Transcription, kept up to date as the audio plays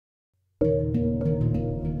Hello,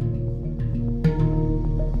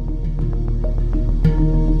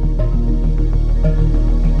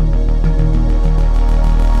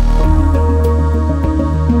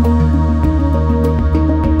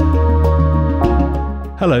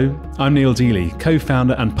 I'm Neil Dealey,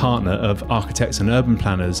 co-founder and partner of Architects and Urban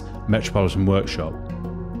Planners Metropolitan Workshop.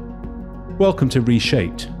 Welcome to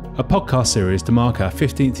Reshaped, a podcast series to mark our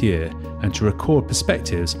 15th year and to record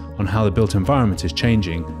perspectives on how the built environment is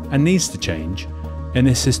changing and needs to change in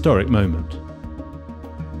this historic moment.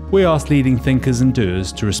 We asked leading thinkers and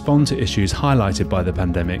doers to respond to issues highlighted by the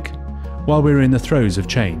pandemic while we're in the throes of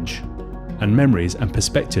change, and memories and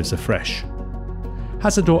perspectives are fresh.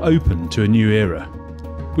 Has the door opened to a new era?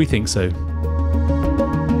 We think so.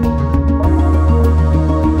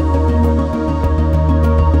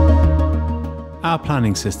 Our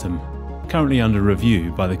planning system, currently under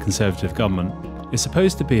review by the Conservative government, is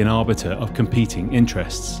supposed to be an arbiter of competing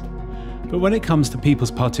interests. But when it comes to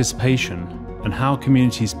people's participation and how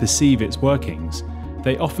communities perceive its workings,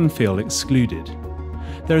 they often feel excluded.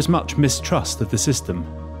 There is much mistrust of the system,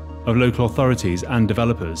 of local authorities and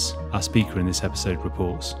developers, our speaker in this episode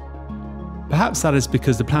reports. Perhaps that is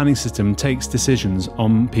because the planning system takes decisions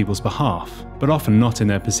on people's behalf, but often not in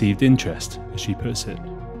their perceived interest, as she puts it.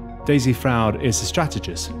 Daisy Froud is a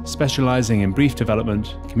strategist, specialising in brief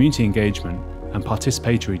development, community engagement, and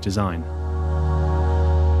participatory design.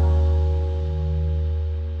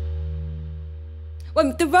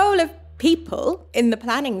 Well, the role of people in the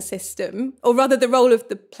planning system, or rather the role of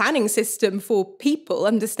the planning system for people,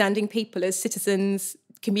 understanding people as citizens,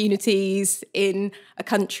 communities in a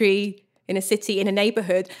country, in a city, in a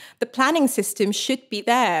neighbourhood, the planning system should be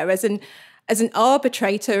there as an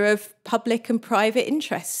arbitrator of public and private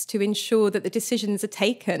interests to ensure that the decisions are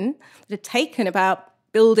taken about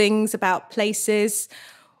buildings, about places,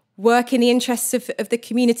 work in the interests of the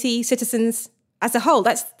community, citizens as a whole.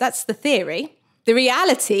 That's the theory. The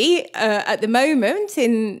reality at the moment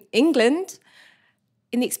in England,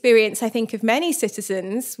 in the experience, I think, of many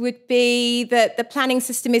citizens, would be that the planning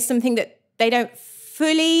system is something that they don't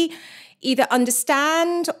fully either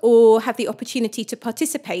understand or have the opportunity to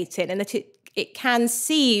participate in, and that it can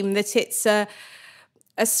seem that it's a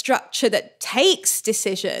structure that takes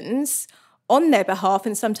decisions on their behalf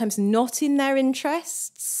and sometimes not in their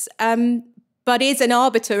interests, but is an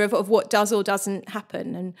arbiter of what does or doesn't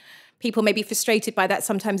happen. And people may be frustrated by that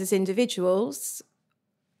sometimes as individuals,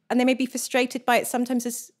 and they may be frustrated by it sometimes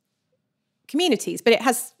as communities, but it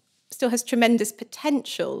still has tremendous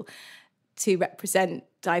potential to represent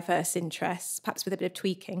diverse interests, perhaps with a bit of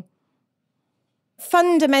tweaking.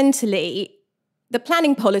 Fundamentally, the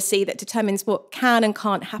planning policy that determines what can and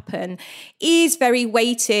can't happen is very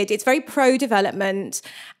weighted, it's very pro-development,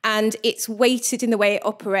 and it's weighted in the way it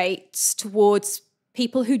operates towards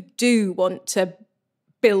people who do want to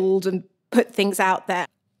build and put things out there.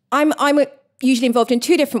 I'm usually involved in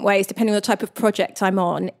two different ways, depending on the type of project I'm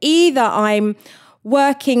on. Either I'm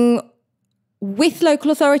working with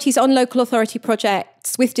local authorities on local authority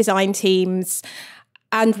projects, with design teams,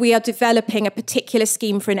 and we are developing a particular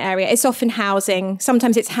scheme for an area. It's often housing.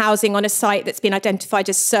 Sometimes it's housing on a site that's been identified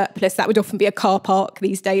as surplus. That would often be a car park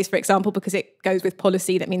these days, for example, because it goes with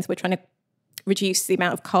policy. That means we're trying to reduce the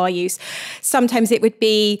amount of car use. Sometimes it would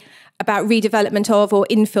be about redevelopment of or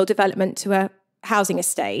infill development to a housing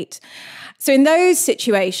estate. So in those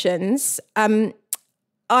situations,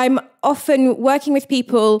 I'm often working with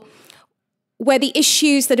people where the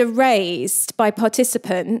issues that are raised by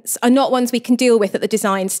participants are not ones we can deal with at the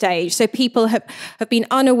design stage. So people have been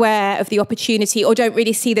unaware of the opportunity or don't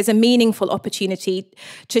really see there's a meaningful opportunity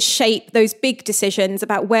to shape those big decisions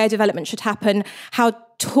about where development should happen, how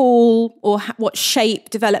tall or what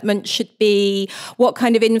shape development should be, what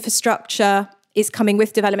kind of infrastructure is coming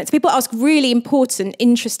with development. So people ask really important,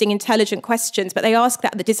 interesting, intelligent questions, but they ask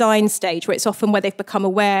that at the design stage, where it's often where they've become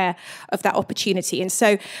aware of that opportunity. And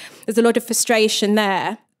so there's a lot of frustration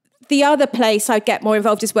there. The other place I get more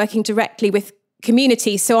involved is working directly with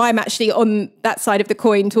communities. So I'm actually on that side of the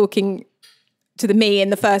coin talking to the me in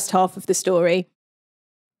the first half of the story.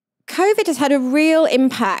 COVID has had a real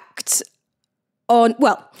impact on,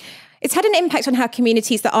 it's had an impact on how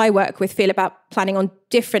communities that I work with feel about planning on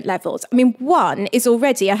different levels. I mean, one is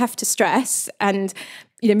already, I have to stress, and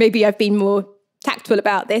maybe I've been more tactful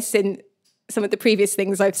about this in some of the previous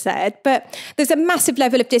things I've said, but there's a massive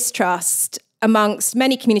level of distrust amongst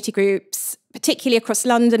many community groups, particularly across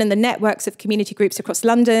London and the networks of community groups across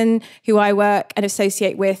London who I work and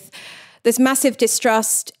associate with. There's massive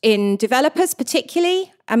distrust in developers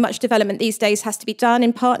particularly, and much development these days has to be done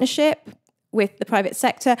in partnership with the private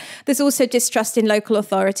sector. There's also distrust in local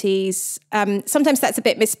authorities. Sometimes that's a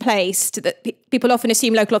bit misplaced, that people often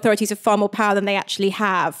assume local authorities have far more power than they actually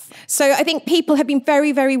have. So I think people have been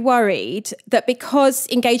very, very worried that because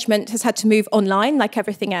engagement has had to move online, like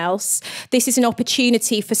everything else, this is an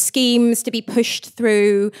opportunity for schemes to be pushed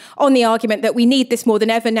through on the argument that we need this more than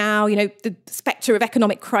ever now. You know, the spectre of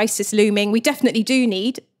economic crisis looming. We definitely do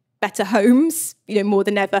need better homes, you know, more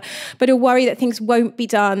than ever, but a worry that things won't be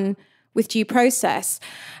done with due process.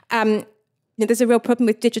 There's a real problem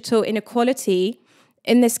with digital inequality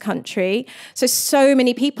in this country. So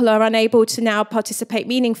many people are unable to now participate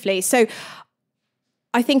meaningfully. So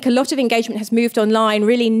I think a lot of engagement has moved online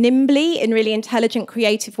really nimbly in really intelligent,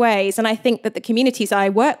 creative ways. And I think that the communities I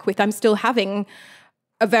work with, I'm still having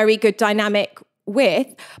a very good dynamic with,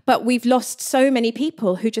 but we've lost so many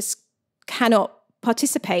people who just cannot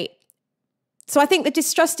participate. So I think the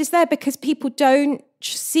distrust is there because people don't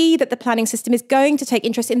see that the planning system is going to take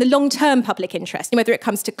interest in the long-term public interest, whether it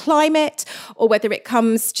comes to climate or whether it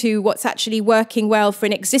comes to what's actually working well for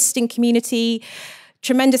an existing community.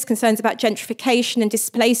 Tremendous concerns about gentrification and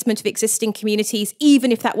displacement of existing communities,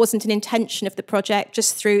 even if that wasn't an intention of the project,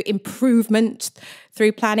 just through improvement,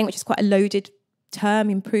 through planning, which is quite a loaded term,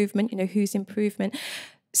 improvement, you know, whose improvement?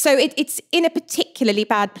 So it's in a particularly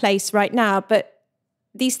bad place right now, but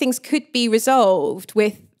these things could be resolved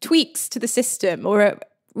with tweaks to the system or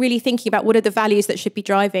really thinking about what are the values that should be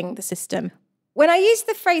driving the system. When I use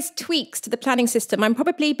the phrase tweaks to the planning system, I'm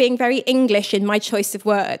probably being very English in my choice of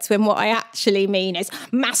words, when what I actually mean is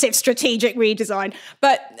massive strategic redesign.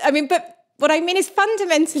 But what I mean is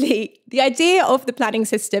fundamentally, the idea of the planning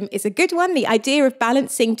system is a good one. The idea of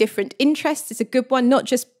balancing different interests is a good one, not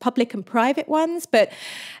just public and private ones, but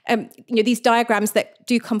these diagrams that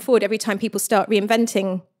do come forward every time people start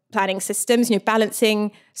reinventing planning systems,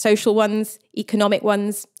 balancing social ones, economic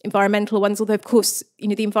ones, environmental ones, although of course,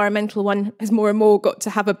 the environmental one has more and more got to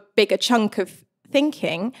have a bigger chunk of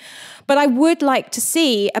thinking. But I would like to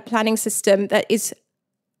see a planning system that is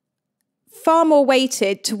far more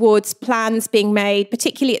weighted towards plans being made,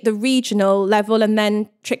 particularly at the regional level and then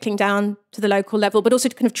trickling down to the local level, but also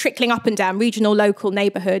kind of trickling up and down, regional, local,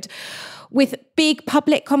 neighbourhood, with big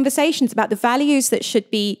public conversations about the values that should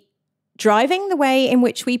be driving the way in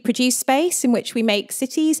which we produce space, in which we make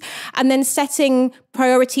cities, and then setting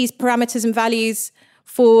priorities, parameters and values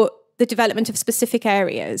for the development of specific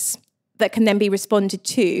areas that can then be responded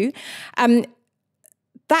to.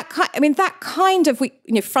 That kind of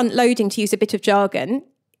front loading, to use a bit of jargon,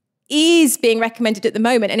 is being recommended at the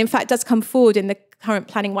moment, and in fact does come forward in the current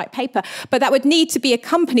planning white paper. But that would need to be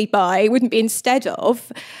accompanied by, wouldn't be instead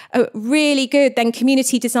of, a really good then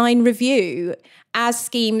community design review as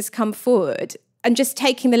schemes come forward, and just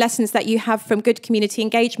taking the lessons that you have from good community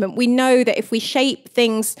engagement. We know that if we shape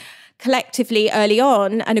things collectively early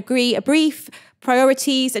on and agree a brief,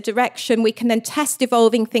 priorities, a direction, we can then test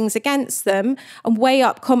evolving things against them and weigh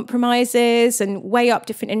up compromises and weigh up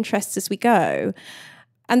different interests as we go.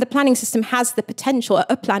 And the planning system has the potential,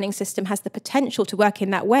 a planning system has the potential to work in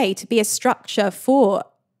that way, to be a structure for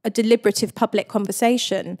a deliberative public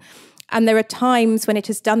conversation. And there are times when it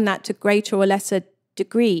has done that to greater or lesser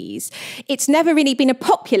degrees. It's never really been a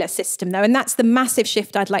popular system, though, and that's the massive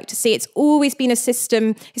shift I'd like to see. It's always been a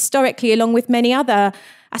system, historically, along with many other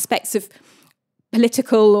aspects of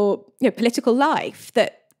political life,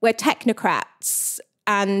 where technocrats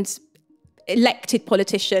and elected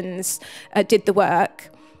politicians did the work.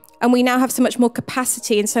 And we now have so much more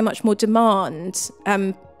capacity and so much more demand,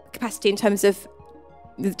 capacity in terms of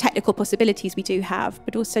the technical possibilities we do have,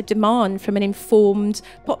 but also demand from an informed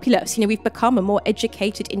populace. We've become a more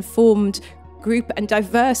educated, informed group and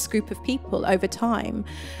diverse group of people over time,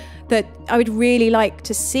 that I would really like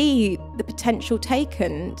to see the potential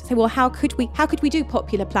taken to say, well, how could we do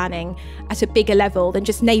popular planning at a bigger level than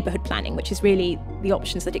just neighbourhood planning, which is really the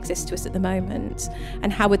options that exist to us at the moment?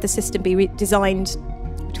 And how would the system be designed,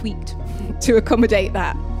 tweaked to accommodate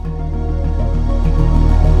that?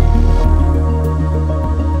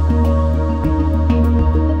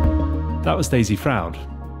 That was Daisy Froud.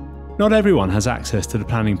 Not everyone has access to the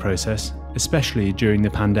planning process, especially during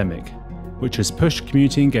the pandemic, which has pushed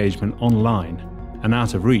community engagement online and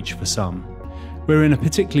out of reach for some. We're in a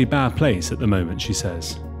particularly bad place at the moment, she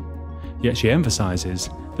says. Yet she emphasises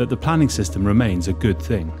that the planning system remains a good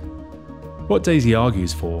thing. What Daisy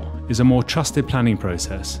argues for is a more trusted planning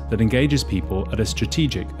process that engages people at a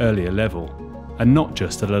strategic earlier level, and not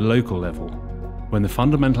just at a local level, when the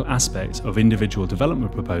fundamental aspects of individual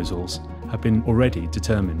development proposals have been already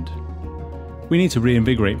determined. We need to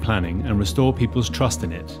reinvigorate planning and restore people's trust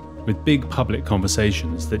in it, with big public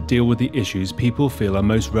conversations that deal with the issues people feel are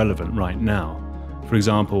most relevant right now. For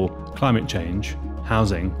example, climate change,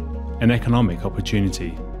 housing, and economic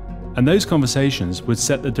opportunity. And those conversations would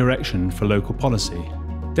set the direction for local policy.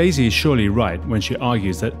 Daisy is surely right when she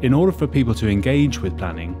argues that in order for people to engage with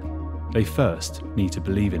planning, they first need to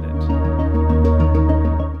believe in it.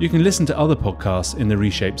 You can listen to other podcasts in the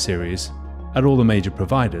Reshape series at all the major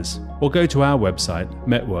providers, or go to our website,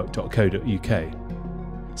 metwork.co.uk.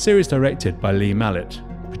 Series directed by Lee Mallet,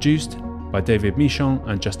 produced by David Michon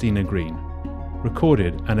and Justina Green,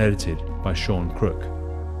 recorded and edited by Sean Crook.